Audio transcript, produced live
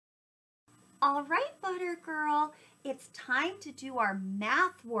All right, Butter Girl, it's time to do our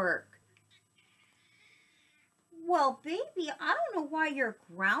math work. Well, baby, I don't know why you're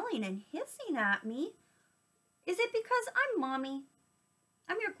growling and hissing at me. Is it because I'm mommy?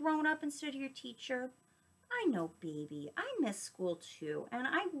 I'm your grown-up instead of your teacher? I know, baby. I miss school too, and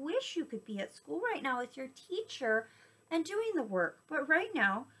I wish you could be at school right now with your teacher and doing the work. But right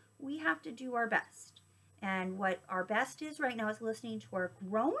now, we have to do our best. And what our best is right now is listening to our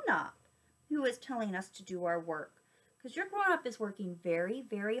grown-up who is telling us to do our work. Because your grown-up is working very,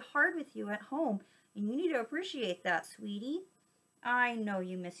 very hard with you at home, and you need to appreciate that, sweetie. I know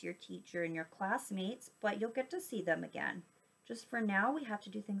you miss your teacher and your classmates, but you'll get to see them again. Just for now, we have to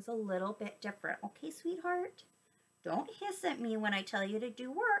do things a little bit different. Okay, sweetheart? Don't hiss at me when I tell you to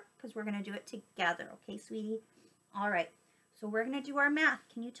do work, because we're going to do it together. Okay, sweetie? All right. So we're going to do our math.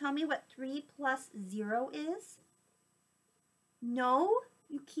 Can you tell me what 3 plus 0 is? No,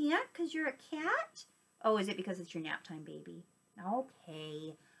 you can't because you're a cat? Oh, is it because it's your nap time, baby?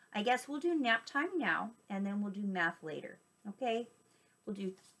 Okay. I guess we'll do nap time now, and then we'll do math later. Okay? We'll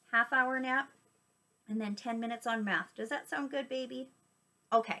do half-hour nap, and then 10 minutes on math. Does that sound good, baby?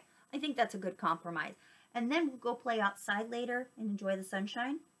 Okay, I think that's a good compromise. And then we'll go play outside later and enjoy the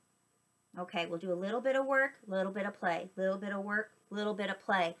sunshine. Okay, we'll do a little bit of work, a little bit of play, a little bit of work, a little bit of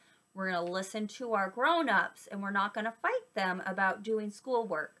play. We're going to listen to our grown-ups, and we're not going to fight them about doing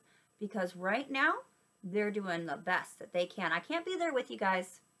schoolwork because right now, they're doing the best that they can. I can't be there with you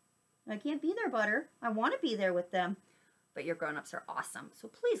guys. I can't be there, Butter. I want to be there with them. But your grown-ups are awesome, so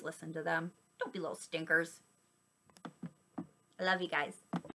please listen to them. Don't be little stinkers. I love you guys.